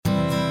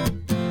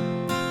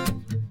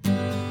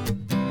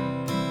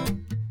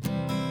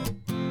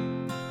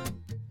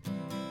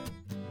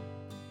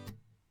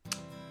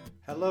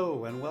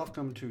Hello and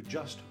welcome to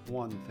Just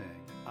One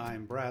Thing.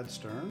 I'm Brad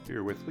Stern,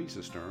 here with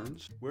Lisa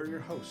Stearns. We're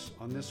your hosts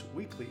on this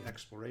weekly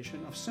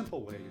exploration of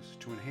simple ways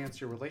to enhance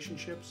your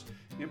relationships,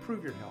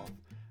 improve your health,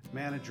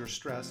 manage your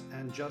stress,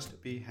 and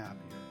just be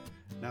happier.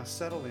 Now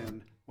settle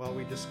in while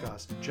we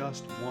discuss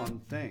just one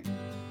thing.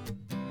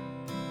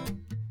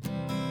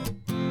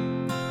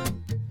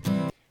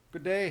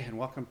 Good day and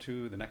welcome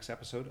to the next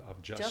episode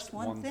of Just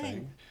One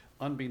Thing.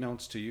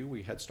 Unbeknownst to you,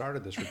 we had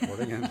started this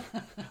recording and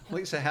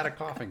Lisa had a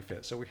coughing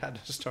fit, so we had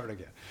to start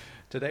again.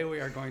 Today we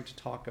are going to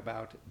talk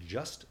about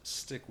just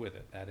stick with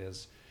it. That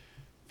is,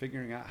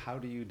 figuring out how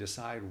do you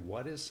decide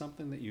what is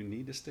something that you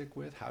need to stick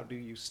with, how do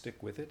you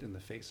stick with it in the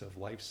face of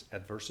life's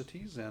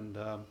adversities, and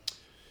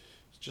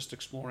just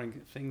exploring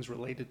things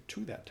related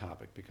to that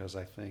topic, because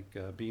I think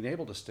being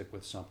able to stick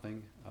with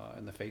something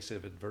in the face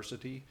of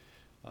adversity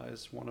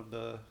is one of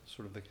the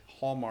sort of the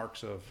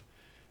hallmarks of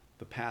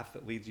the path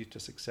that leads you to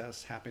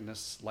success,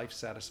 happiness, life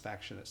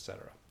satisfaction,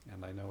 etc.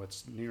 And I know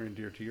it's near and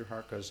dear to your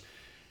heart because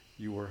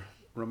you were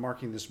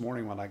remarking this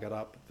morning when I got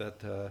up that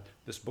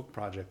this book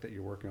project that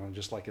you're working on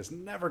just like is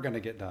never going to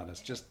get done. It's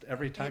just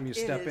every time you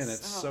step in,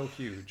 it's so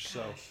huge. Gosh.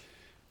 So why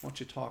don't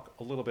you talk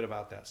a little bit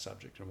about that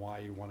subject and why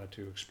you wanted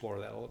to explore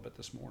that a little bit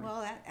this morning?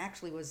 Well, that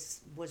actually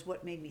was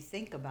what made me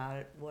think about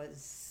it,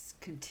 was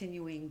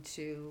continuing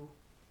to...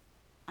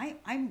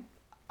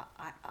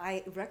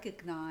 I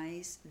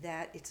recognize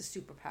that it's a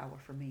superpower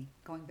for me.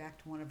 Going back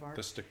to one of our...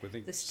 The stick with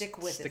it. The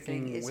stick with it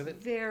thing is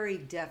very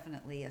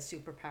definitely a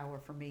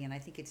superpower for me. And I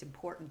think it's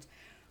important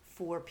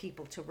for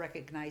people to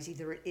recognize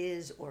either it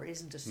is or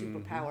isn't a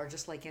superpower,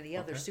 just like any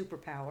other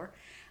superpower.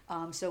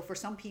 So for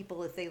some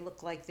people, if they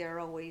look like they're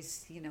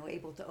always,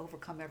 able to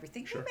overcome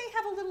everything, they may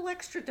have a little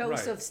extra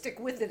dose of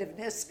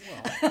stick-with-itiveness.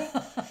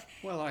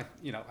 Well, I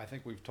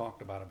think we've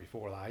talked about it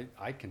before.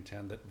 I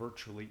contend that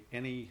virtually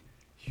any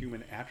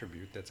human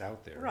attribute that's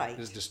out there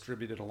is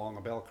distributed along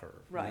a bell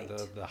curve. Right.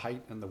 The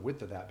height and the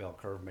width of that bell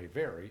curve may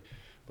vary,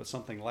 but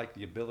something like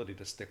the ability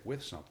to stick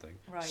with something,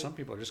 some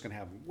people are just going to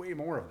have way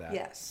more of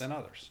that than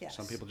others. Yes.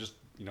 Some people just,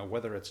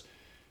 whether it's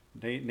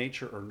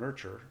nature or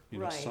nurture,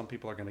 some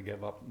people are going to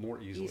give up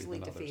more easily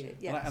than defeated.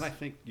 others. Yes. And I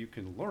think you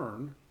can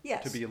learn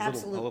to be a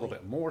little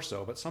bit more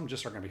so, but some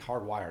just are going to be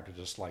hardwired to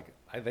just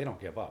they don't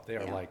give up. They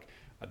are like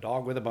a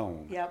dog with a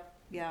bone.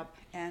 Yep.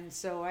 And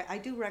so I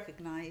do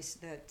recognize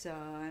that,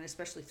 and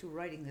especially through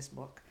writing this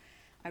book,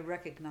 I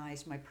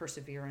recognize my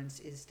perseverance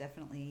is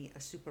definitely a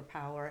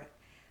superpower.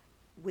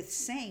 With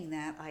saying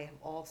that, I have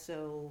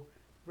also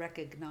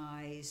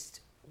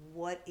recognized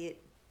what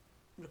it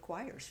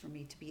requires for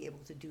me to be able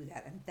to do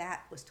that. And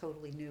that was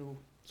totally new.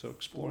 So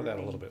explore that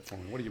a little bit for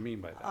me. What do you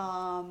mean by that?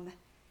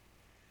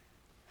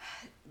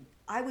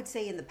 I would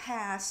say in the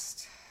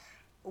past...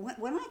 I'm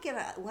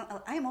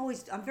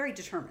very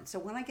determined. So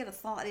when I get a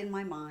thought in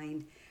my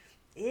mind,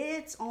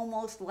 it's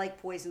almost like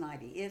poison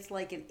ivy. It's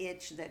like an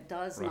itch that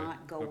does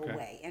not go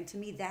away. And to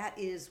me, that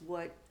is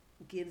what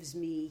gives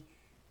me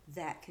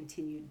that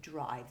continued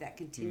drive, that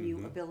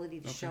continued ability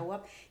to show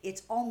up.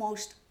 It's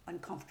almost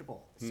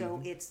uncomfortable.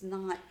 So it's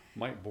not...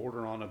 Might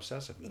border on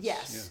obsessiveness.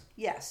 Yes,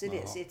 it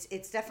is.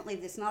 It's definitely,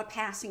 it's not a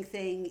passing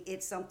thing.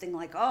 It's something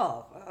like,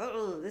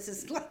 this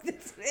is like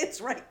this. It's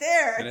right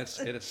there. And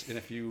and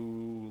if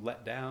you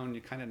let down,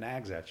 it kind of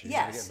nags at you. You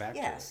gotta get back to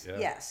it.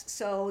 Yes.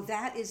 So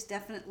that is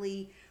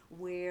definitely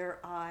where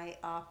I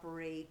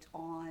operate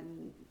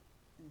on.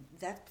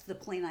 That's the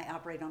plane I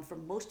operate on for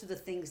most of the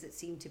things that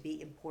seem to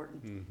be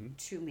important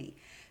to me.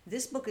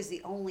 This book is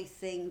the only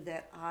thing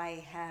that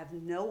I have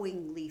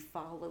knowingly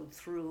followed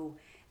through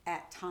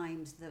at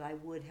times that I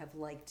would have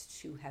liked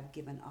to have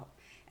given up.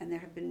 And there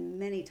have been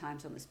many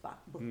times on this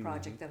book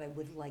project that I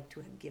would like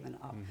to have given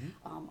up.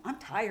 I'm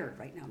tired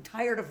right now. I'm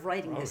tired of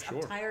writing this. Sure.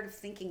 I'm tired of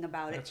thinking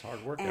about it. It's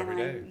hard work every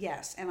day.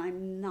 Yes, and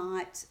I'm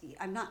not,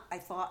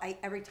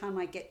 every time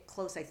I get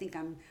close, I think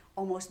I'm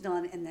almost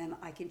done, and then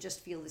I can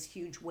just feel this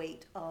huge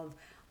weight of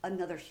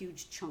another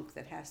huge chunk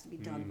that has to be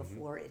done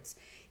before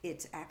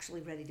it's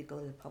actually ready to go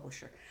to the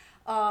publisher.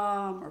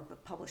 Or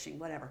publishing,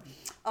 whatever.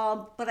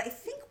 But I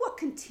think what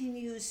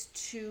continues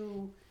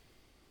to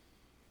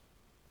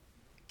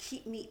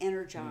keep me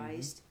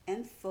energized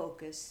and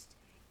focused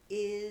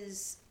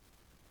is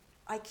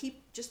I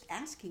keep just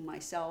asking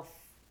myself,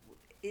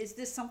 is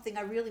this something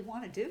I really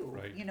want to do?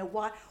 Right.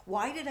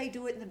 Why did I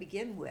do it in the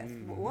begin with?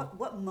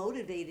 What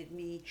motivated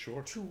me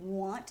to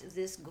want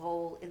this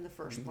goal in the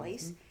first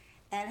place?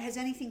 And has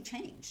anything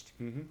changed?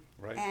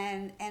 Right.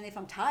 And if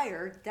I'm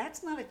tired,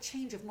 that's not a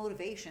change of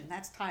motivation.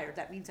 That's tired.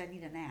 That means I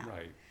need a nap.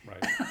 Right.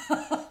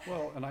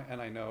 Well, and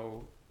I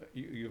know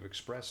you've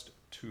expressed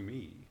to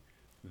me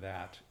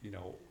that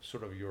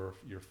sort of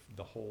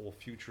the whole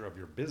future of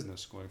your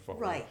business going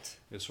forward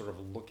is sort of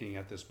looking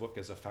at this book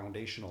as a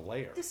foundational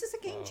layer. This is a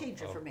game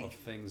changer for me. Of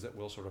things that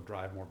will sort of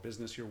drive more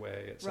business your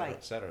way, et cetera,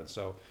 et cetera. And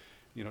so,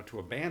 to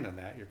abandon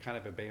that, you're kind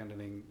of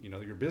abandoning,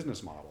 your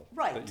business model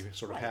that you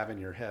sort of have in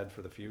your head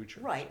for the future.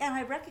 Right. And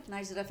I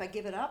recognize that if I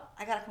give it up,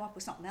 I got to come up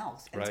with something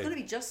else. And it's going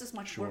to be just as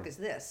much work as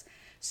this.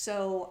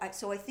 So I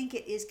think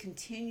it is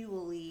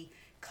continually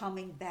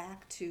coming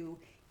back to,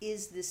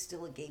 is this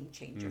still a game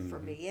changer for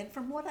me? And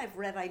from what I've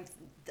read,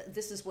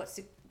 this is what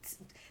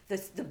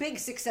the big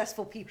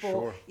successful people,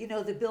 Sure. you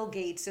know, the Bill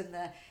Gates and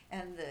the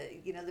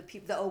you know, the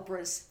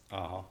Oprahs.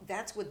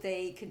 That's what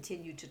they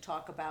continue to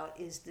talk about,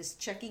 is this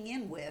checking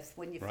in with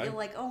when you Right. feel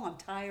like, oh, I'm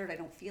tired, I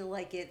don't feel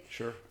like it.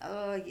 Sure.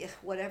 Yeah,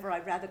 whatever,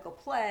 I'd rather go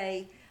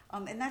play.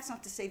 And that's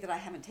not to say that I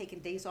haven't taken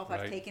days off.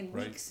 I've Right, taken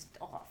right. weeks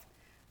off.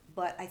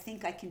 But I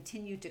think I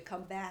continue to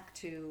come back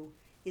to,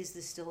 is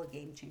this still a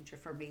game changer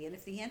for me? And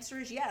if the answer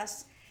is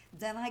yes,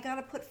 then I got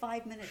to put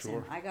 5 minutes Sure.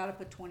 in. I got to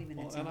put 20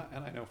 minutes Well, in.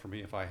 and I know for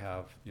me, if I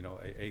have, you know,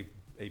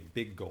 a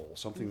big goal,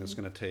 something that's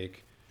going to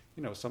take,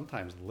 you know,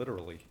 sometimes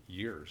literally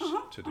years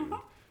to do,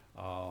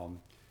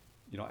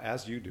 you know,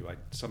 as you do, I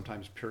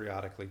sometimes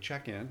periodically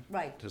check in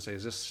Right. to say,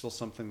 is this still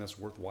something that's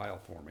worthwhile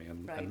for me,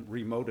 and Right.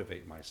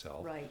 remotivate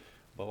myself. Right.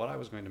 But what I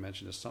was going to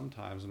mention is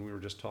sometimes, and we were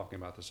just talking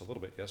about this a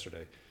little bit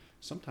yesterday,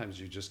 sometimes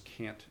you just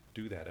can't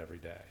do that every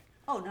day.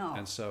 Oh, no.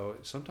 And so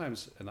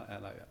sometimes,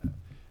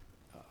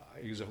 I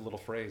use a little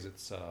phrase,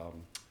 it's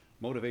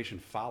motivation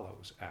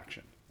follows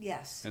action.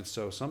 Yes. And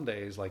so some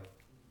days, like,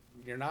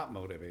 you're not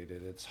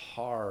motivated, it's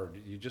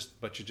hard, you just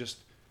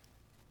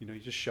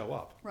show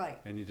up. Right.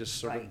 And you just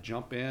sort of Right.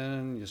 jump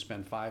in, you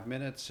spend 5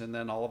 minutes, and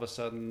then all of a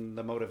sudden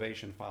the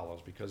motivation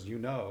follows, because you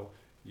know,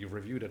 you've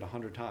reviewed it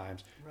 100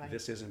 times. Right.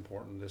 This is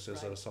important, this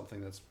is Right. something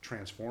that's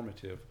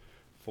transformative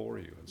for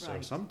you. And so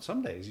Right.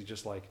 some days you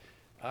just like,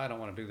 I don't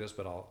want to do this,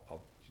 but I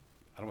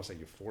don't want to say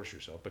you force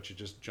yourself, but you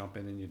just jump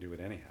in and you do it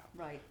anyhow.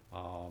 Right.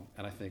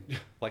 And I think,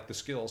 like the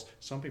skills,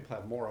 some people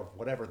have more of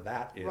whatever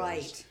that is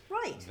Right.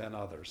 Right. than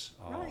others.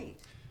 Right.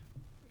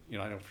 You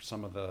know, I know for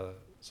some of the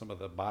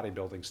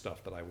bodybuilding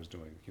stuff that I was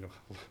doing, you know,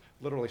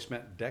 literally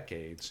spent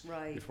decades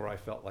Right. before I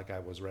felt like I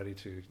was ready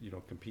to, you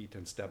know, compete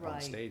and step on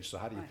Right. stage. So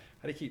how do Right.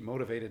 you keep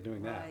motivated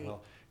doing that? Right.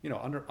 Well, you know,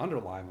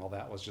 underlying all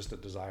that was just a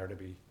desire to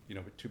be, you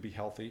know, to be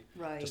healthy,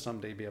 Right. to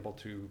someday be able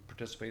to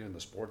participate in the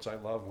sports I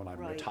love when I'm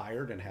Right.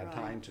 retired and had Right.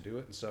 time to do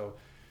it. And so,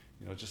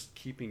 you know, just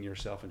keeping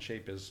yourself in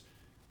shape is,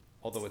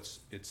 although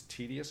it's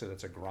tedious and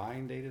it's a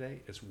grind day to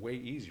day, it's way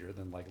easier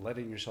than like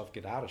letting yourself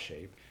get out of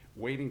shape,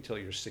 waiting till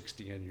you're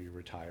 60 and you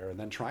retire, and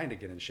then trying to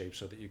get in shape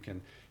so that you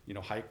can, you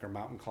know, hike or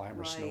mountain climb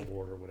or Right.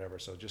 snowboard or whatever.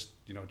 So just,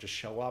 you know, just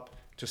show up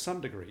to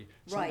some degree.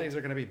 Some Right. days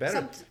are going to be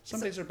better.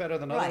 Some days are better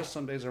than others. Right.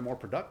 Some days are more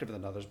productive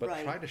than others. But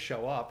Right. try to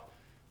show up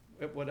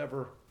at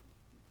whatever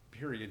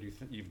period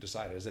you've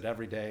decided. Is it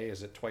every day?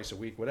 Is it twice a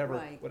week? Whatever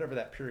Right. whatever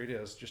that period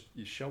is, just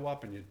you show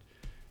up and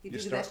You do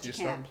the start best you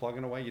start can.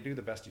 plugging away. You do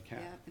the best you can.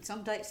 Yeah. And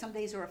some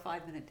days are a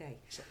 5-minute day.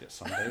 So, yeah,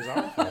 some days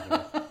are 5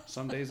 minutes.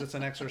 Some days it's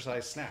an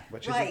exercise snack,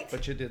 but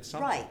Right. you did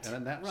something, Right. and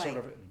then that Right. sort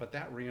of, but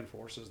that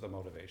reinforces the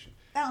motivation.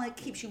 Well, it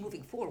keeps you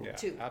moving forward Yeah,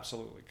 too.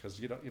 absolutely, because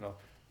you know,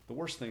 the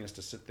worst thing is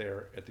to sit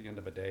there at the end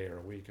of a day or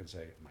a week and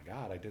say, "My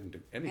God, I didn't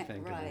do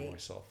anything to Right. move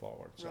myself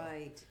forward." So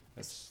Right.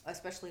 that's-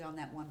 Especially on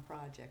that one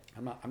project.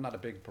 I'm not a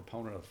big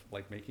proponent of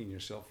like making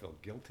yourself feel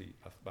guilty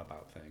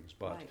about things,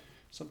 but Right.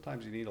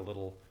 sometimes you need a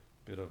little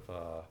bit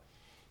of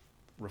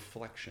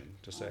reflection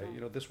to say, Uh-huh. you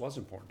know, this was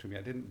important to me.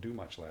 I didn't do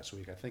much last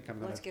week. I think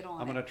Let's get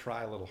on I'm it. gonna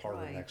try a little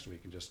harder Right. next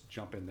week and just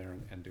jump in there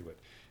and do it.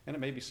 And it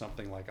may be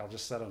something like I'll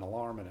just set an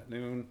alarm, and at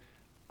noon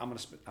I'm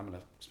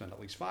gonna spend at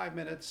least 5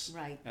 minutes,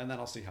 Right. and then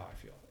I'll see how I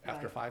feel.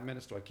 After Right. 5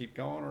 minutes, do I keep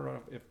going,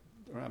 or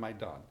am I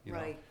done? You know,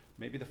 Right.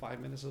 maybe the 5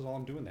 minutes is all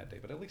I'm doing that day,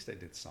 but at least I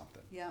did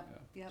something. Yeah,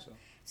 yeah. So.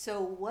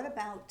 So what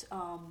about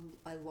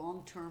a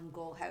long-term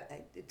goal?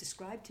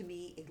 Describe to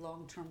me a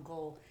long-term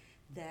goal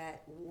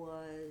that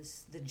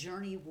the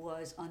journey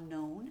was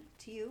unknown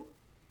to you,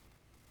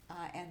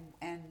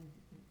 and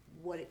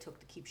what it took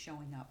to keep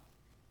showing up.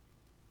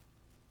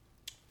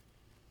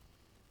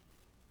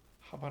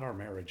 How about our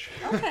marriage?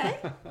 Okay,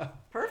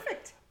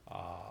 perfect.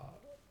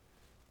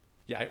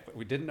 Yeah,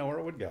 we didn't know where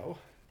it would go,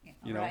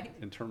 you know, Right.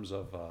 in terms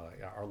of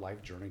our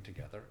life journey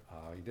together.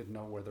 We didn't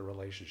know where the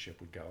relationship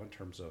would go in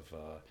terms of,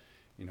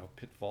 you know,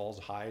 pitfalls,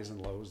 highs and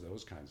lows,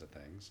 those kinds of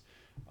things.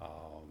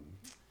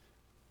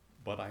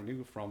 But I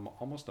knew from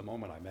almost the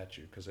moment I met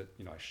you, because it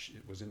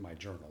was in my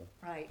journal.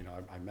 Right. You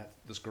know, I met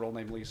this girl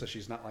named Lisa.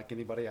 She's not like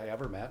anybody I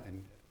ever met,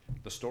 and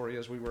the story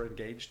is we were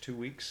engaged 2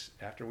 weeks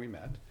after we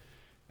met,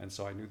 and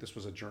so I knew this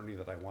was a journey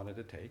that I wanted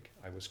to take.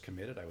 I was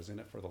committed. I was in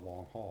it for the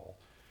long haul,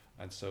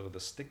 and so the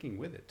sticking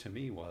with it to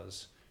me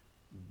was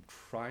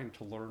trying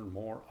to learn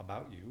more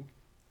about you,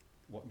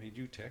 what made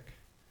you tick,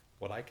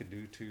 what I could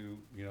do to,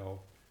 you know,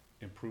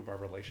 improve our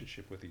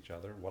relationship with each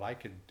other, what I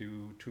could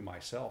do to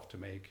myself to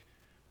make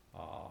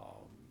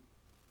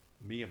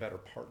me a better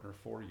partner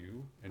for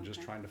you, and just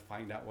Okay. trying to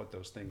find out what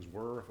those things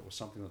were. If it was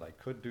something that I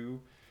could do,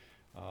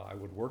 I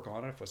would work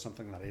on it. If it was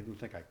something that I didn't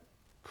think I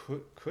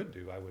could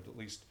do, I would at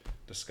least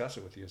discuss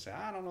it with you and say,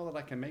 I don't know that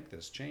I can make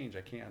this change.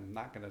 I'm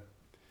not going to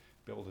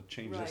be able to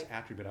change this Right.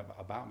 attribute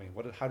about me.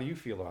 How do you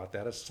feel about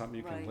that? Is it something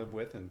you can Right. live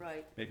with and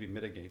Right. maybe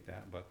mitigate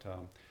that? But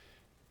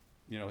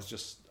you know, it's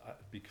just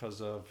because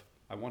of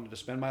I wanted to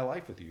spend my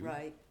life with you.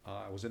 Right.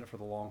 I was in it for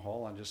the long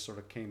haul, and just sort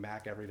of came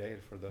back every day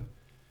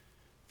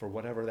for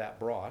whatever that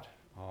brought,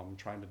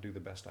 trying to do the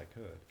best I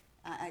could.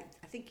 I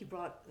think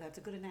that's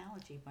a good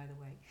analogy, by the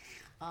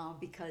way,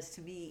 because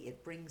to me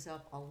it brings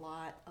up a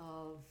lot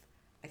of,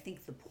 I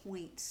think, the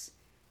points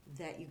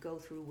that you go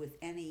through with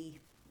any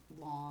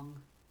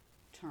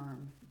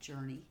long-term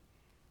journey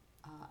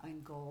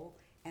and goal,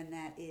 and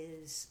that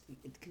is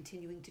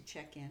continuing to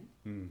check in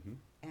Mm-hmm.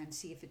 and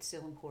see if it's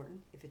still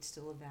important, if it's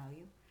still of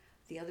value.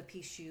 The other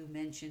piece you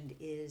mentioned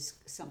is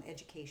some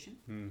education.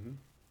 Mm-hmm.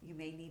 You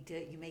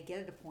may get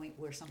at a point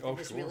where something Oh,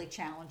 is sure. really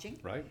challenging,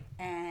 Right.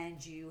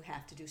 and you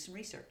have to do some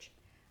research.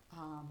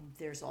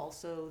 There's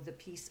also the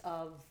piece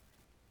of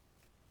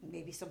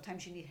maybe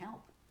sometimes you need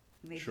help.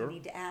 Maybe Sure. you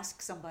need to ask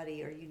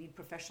somebody, or you need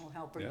professional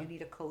help, or Yeah. you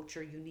need a coach,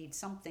 or you need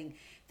something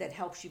that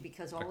helps you,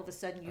 because all of a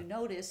sudden you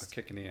notice A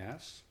kick in the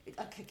ass.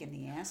 a kick in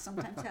the ass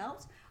sometimes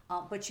helps.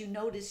 But you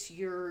notice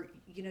you're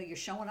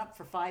showing up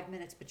for 5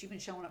 minutes, but you've been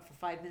showing up for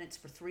 5 minutes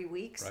for 3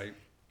 weeks, Right.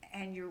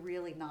 and you're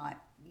really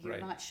not. You're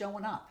Right. not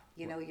showing up.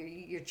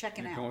 You're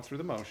checking You're out. going through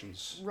the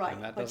motions. Right,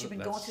 and that but you've been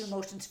going that's- through the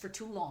motions for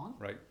too long,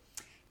 Right.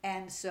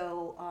 and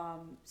so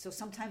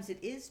sometimes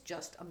it is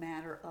just a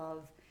matter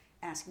of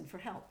asking for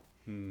help.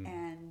 Hmm.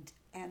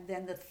 And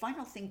then the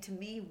final thing to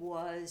me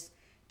was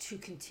to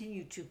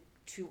continue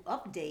to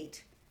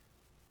update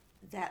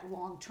that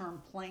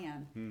long-term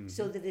plan Mm-hmm.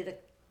 so that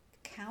it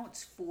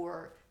accounts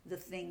for the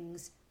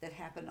things that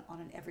happen on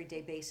an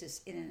everyday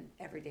basis in an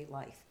everyday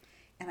life.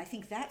 And I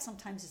think that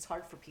sometimes it's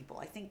hard for people.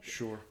 I think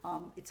Sure.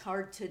 it's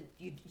hard to,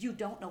 you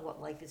don't know what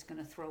life is going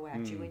to throw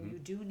at you, and Mhm. you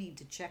do need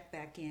to check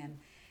back in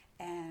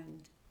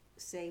and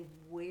say,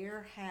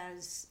 where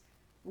has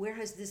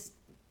this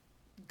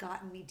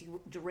gotten me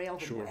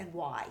derailed, Sure. and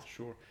why?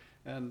 Sure.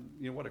 And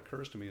what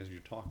occurs to me as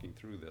you're talking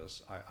through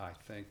this, I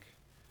think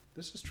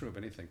this is true of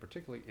anything,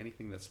 particularly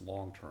anything that's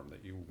long term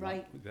that you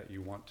Right.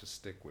 want to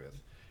stick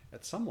with.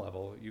 At some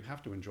level, you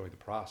have to enjoy the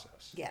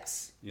process.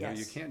 Yes. You know, you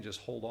yes. can't just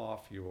hold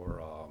off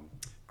your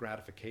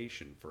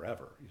gratification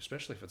forever,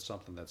 especially if it's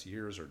something that's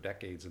years or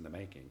decades in the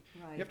making.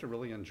 Right. You have to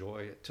really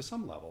enjoy it to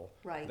some level.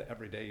 Right. The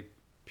everyday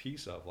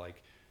piece of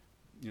like,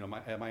 am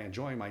I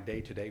enjoying my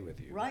day to day with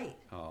you? Right.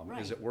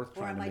 Right. Is it worth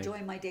Or trying am to I make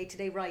enjoying my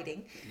day-to-day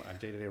writing? my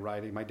day-to-day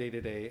writing, my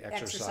day-to-day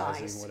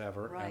exercising, Exercise,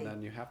 whatever, right. and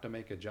then you have to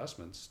make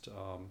adjustments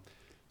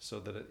so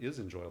that it is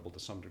enjoyable to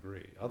some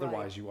degree.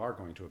 Otherwise, you are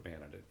going to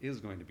abandon it. It is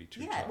going to be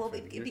too Yeah, tough. well,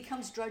 And it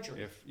becomes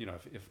drudgery.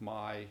 if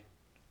my,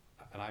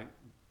 and I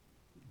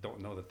don't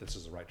know that this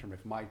is the right term,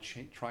 if my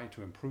trying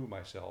to improve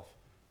myself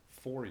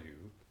for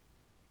you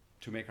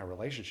to make our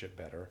relationship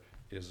better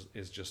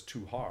is just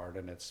too hard,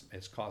 and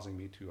it's causing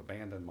me to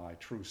abandon my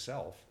true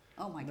self,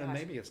 Oh my then gosh.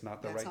 maybe it's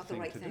not the That's right not the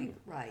thing right to thing. do.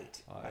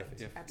 Right. Right.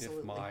 If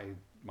Absolutely.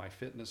 my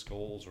fitness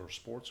goals or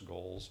sports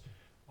goals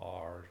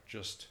are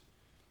just,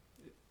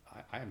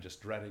 I am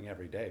just dreading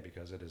every day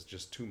because it is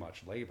just too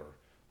much labor.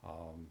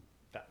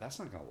 That's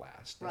not going to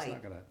last. That's Right.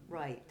 not going to.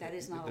 Right. That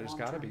is not a There's got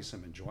to long-term. be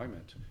some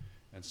enjoyment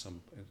and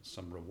some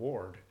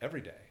reward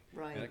every day.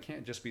 Right. And it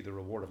can't just be the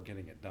reward of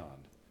getting it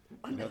done.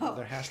 No.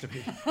 There has to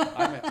be.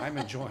 I'm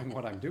enjoying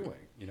what I'm doing.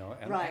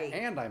 And Right.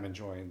 and I'm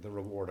enjoying the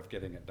reward of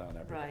getting it done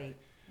every day. Right.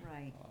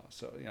 Right.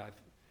 So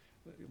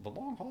the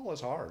long haul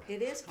is hard.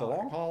 It is The hard.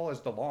 long haul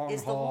is the long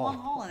It's the haul. long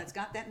haul, and it's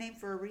got that name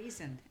for a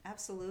reason.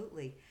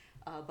 Absolutely.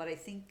 But I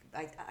think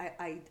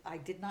I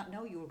did not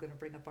know you were going to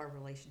bring up our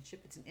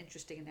relationship. It's an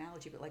interesting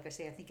analogy, but like I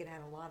say, I think it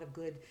had a lot of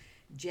good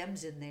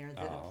gems in there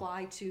that Oh.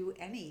 apply to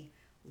any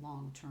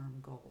long-term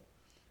goal.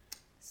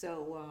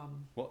 So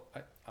Well,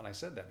 I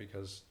said that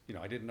because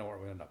I didn't know where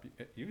it would end up.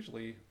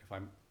 Usually, if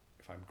I'm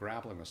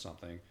grappling with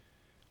something,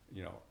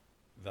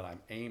 that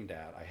I'm aimed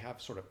at, I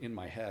have sort of in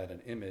my head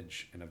an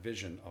image and a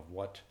vision of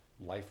what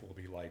life will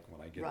be like when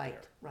I get right,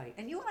 there. right,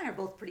 and you and I are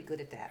both pretty good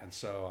at that. And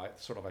so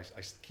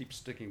I keep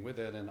sticking with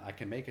it, and I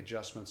can make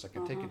adjustments. I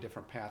can take a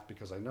different path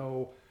because I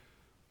know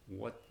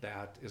what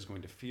that is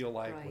going to feel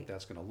like, Right. what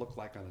that's going to look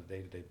like on a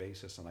day-to-day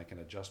basis, and I can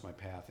adjust my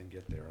path and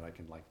get there. And I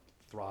can like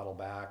throttle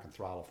back and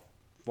throttle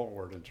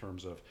forward in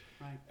terms of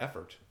Right.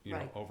 effort,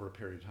 Right. over a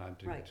period of time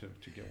to Right.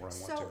 to get where I want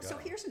So to go. so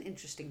here's an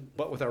interesting.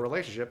 But with our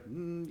relationship,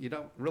 you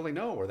don't really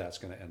know where that's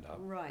going to end up.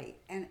 Right,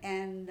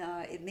 and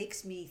it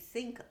makes me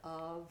think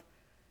of,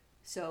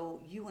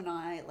 so you and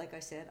I, like I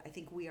said, I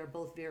think we are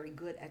both very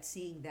good at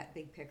seeing that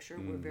big picture.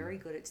 We're very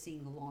good at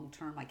seeing the long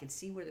term. I can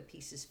see where the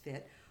pieces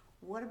fit.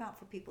 What about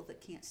for people that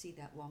can't see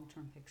that long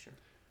term picture?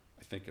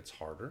 I think it's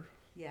harder,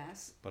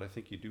 Yes, but I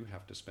think you do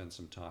have to spend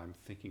some time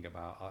thinking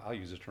about, I'll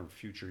use the term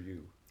future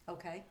you.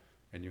 okay,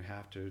 And you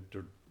have to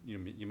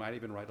you might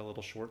even write a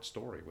little short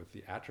story with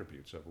the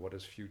attributes of what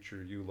does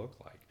future you look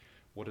like?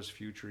 What does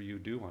future you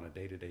do on a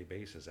day-to-day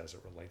basis as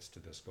it relates to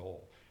this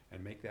goal?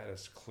 And make that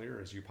as clear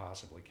as you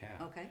possibly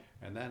can. okay,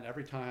 And then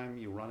every time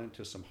you run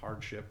into some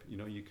hardship,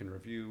 you can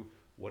review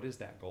what is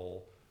that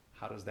goal?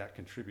 How does that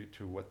contribute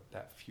to what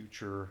that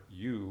future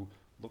you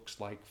looks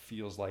like,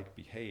 feels like,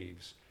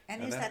 behaves?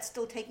 and is that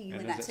still taking you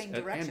in and that is it- same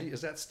and direction? is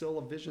that still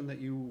a vision that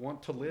you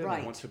want to live Right,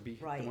 and want to be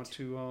right. want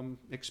to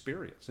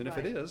experience? And if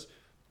Right. it is,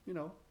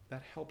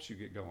 that helps you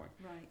get going.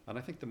 Right, And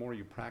I think the more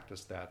you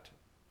practice that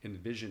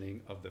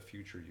envisioning of the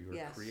future, you're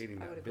Yes, creating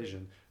I that would agree.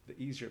 vision,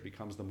 the easier it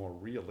becomes, the more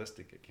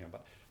realistic it can.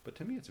 But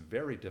to me, it's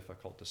very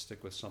difficult to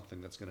stick with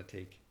something that's going to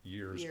take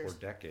years or Years.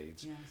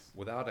 decades Yes.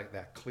 without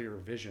that clear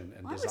vision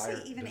and I would desire,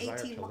 say even desire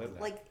 18 to live months,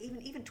 that. like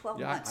even 12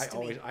 Yeah, months to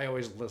me. I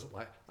always listen.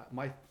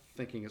 My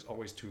thinking is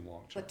always too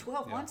long. But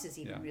 12 Yeah, months is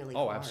even yeah. really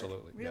Oh, hard.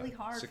 absolutely. Really yeah.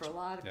 hard Six- for a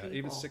lot of yeah, people.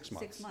 even 6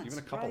 months, 6 months, even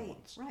a couple right,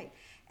 months. Right.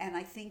 And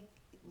I think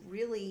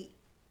really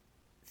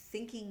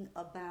thinking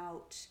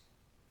about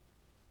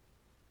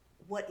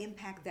what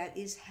impact that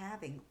is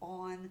having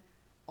on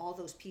all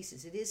those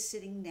pieces. It is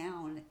sitting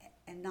down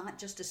and not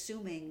just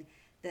assuming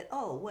that,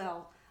 oh,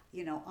 well,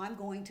 I'm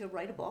going to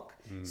write a book,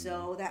 Mm-hmm.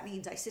 so that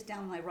means I sit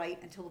down and I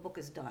write until the book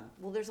is done.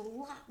 Well, there's a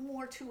lot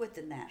more to it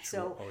than that. Sure.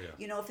 So, Oh,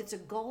 yeah. if it's a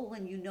goal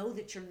and you know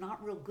that you're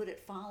not real good at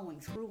following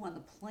through on the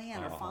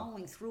plan or Uh-huh.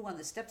 following through on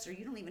the steps, or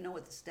you don't even know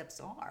what the steps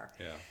are,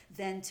 Yeah.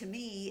 then to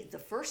me, the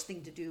first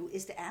thing to do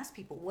is to ask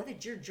people, what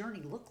did your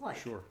journey look like?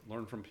 Sure.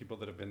 Learn from people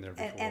that have been there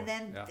before. And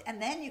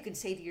then you can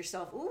say to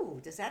yourself, ooh,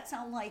 does that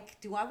sound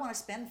like, do I want to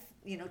spend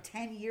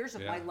 10 years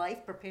of my Yeah.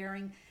 life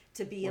preparing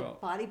to be Well,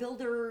 a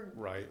bodybuilder?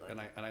 Right, and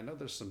I know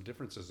there's some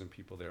differences in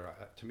people there.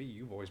 To me,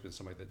 you've always been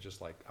somebody that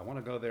just like, I want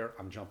to go there,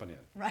 I'm jumping in.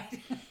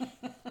 Right.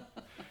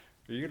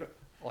 You know,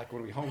 like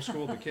when we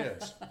homeschooled the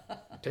kids,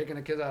 taking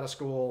the kids out of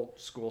school,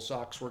 school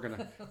sucks. We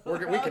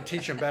can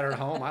teach them better at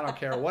home. I don't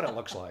care what it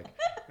looks like,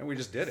 and we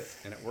just did it,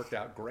 and it worked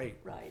out great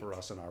Right. for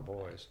us and our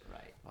boys.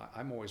 Right.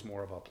 I'm always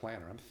more of a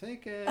planner. I'm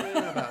thinking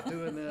about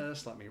doing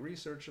this. Let me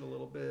research it a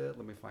little bit.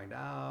 Let me find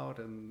out,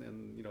 and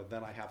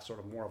then I have sort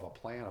of more of a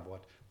plan of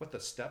what the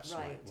steps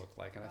Right. might look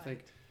like. And I Right.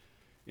 think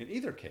in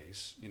either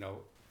case,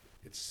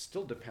 it's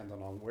still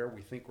dependent on where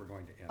we think we're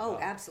going to end Oh,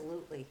 up.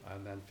 absolutely.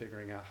 And then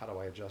figuring out how do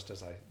I adjust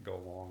as I go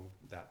along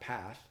that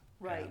path,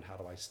 Right. and how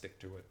do I stick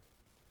to it.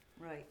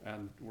 Right.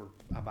 And we're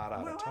about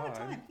out We're of out of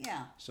time. time,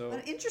 yeah. So But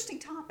an interesting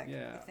topic, I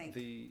yeah, think.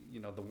 the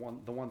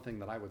one thing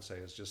that I would say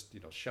is just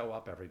show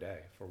up every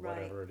day for Right.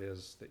 whatever it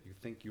is that you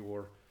think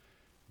your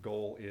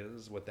goal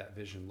is, what that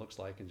vision looks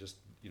like, and just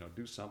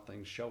do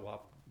something. Show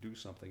up, do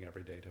something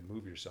every day to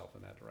move yourself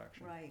in that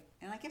direction. Right.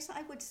 And I guess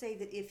I would say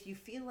that if you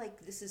feel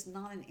like this is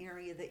not an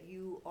area that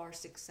you are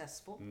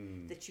successful,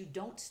 that you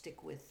don't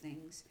stick with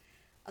things,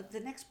 the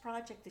next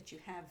project that you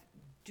have,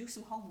 do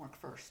some homework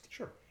first.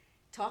 Sure.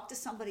 Talk to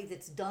somebody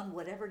that's done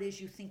whatever it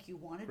is you think you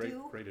want to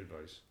do. Great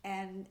advice.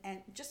 And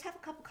just have a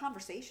couple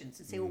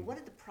conversations and say, well, what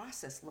did the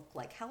process look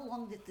like? How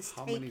long did this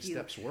How take you? many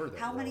steps were there,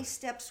 How many really?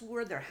 steps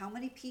were there? How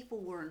many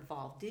people were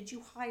involved? Did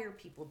you hire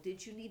people?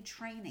 Did you need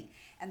training?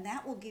 And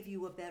that will give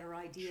you a better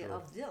idea Sure.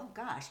 of, oh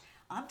gosh,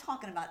 I'm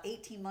talking about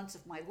 18 months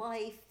of my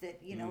life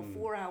that,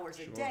 4 hours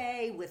a sure.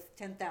 day with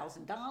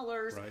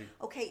 $10,000. Right.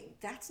 Okay,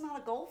 that's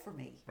not a goal for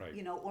me.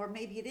 Right. Or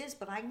maybe it is,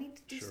 but I need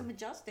to do Sure. some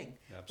adjusting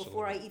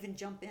before I Absolutely. even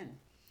jump in.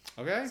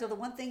 Okay. So the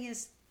one thing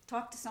is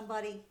talk to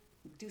somebody,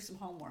 do some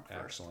homework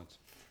first. Excellent.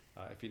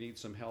 If you need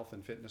some health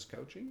and fitness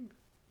coaching,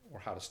 or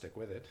how to stick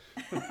with it,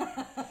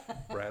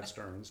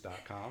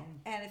 bradstearns.com.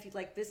 And if you'd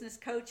like business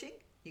coaching,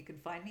 you can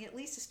find me at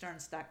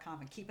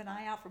lisastearns.com, and keep an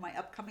eye out for my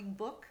upcoming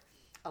book,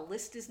 A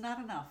List Is Not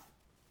Enough.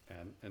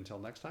 And until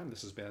next time,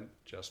 this has been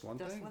Just One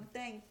Just Thing. one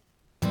thing.